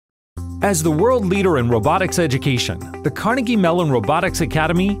As the world leader in robotics education, the Carnegie Mellon Robotics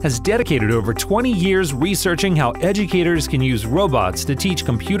Academy has dedicated over 20 years researching how educators can use robots to teach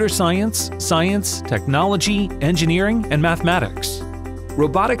computer science, technology, engineering, and mathematics.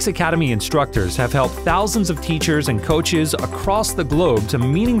 Robotics Academy instructors have helped thousands of teachers and coaches across the globe to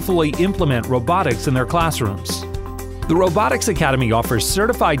meaningfully implement robotics in their classrooms. The Robotics Academy offers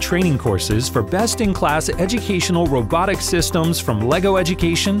certified training courses for best-in-class educational robotics systems from LEGO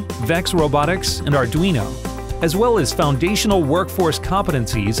Education, Vex Robotics, and Ardunio, as well as foundational workforce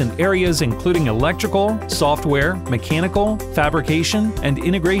competencies in areas including electrical, software, mechanical, fabrication, and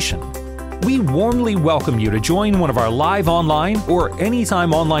integration. We warmly welcome you to join one of our live online or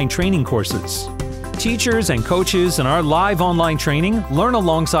anytime online training courses. Teachers and coaches in our live online training learn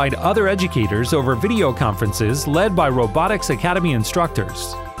alongside other educators over video conferences led by Robotics Academy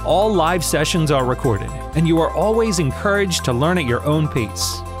instructors. All live sessions are recorded, and you are always encouraged to learn at your own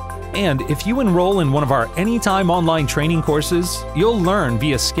pace. And if you enroll in one of our anytime online training courses, you'll learn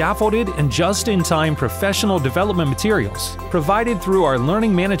via scaffolded and just-in-time professional development materials provided through our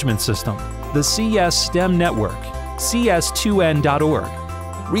learning management system, the CS STEM Network, cs2n.org.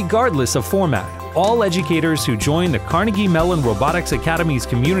 Regardless of format, all educators who join the Carnegie Mellon Robotics Academy's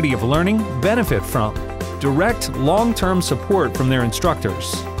community of learning benefit from direct, long-term support from their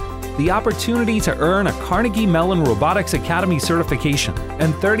instructors, the opportunity to earn a Carnegie Mellon Robotics Academy certification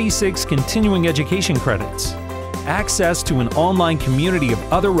and 36 continuing education credits, access to an online community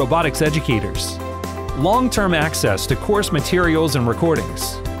of other robotics educators, long-term access to course materials and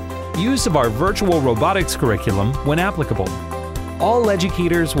recordings, use of our virtual robotics curriculum when applicable. All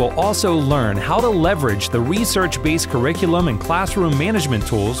educators will also learn how to leverage the research-based curriculum and classroom management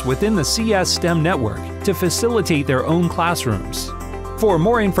tools within the CS STEM network to facilitate their own classrooms. For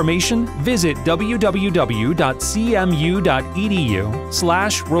more information, visit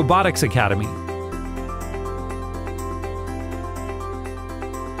www.cmu.edu/roboticsacademy.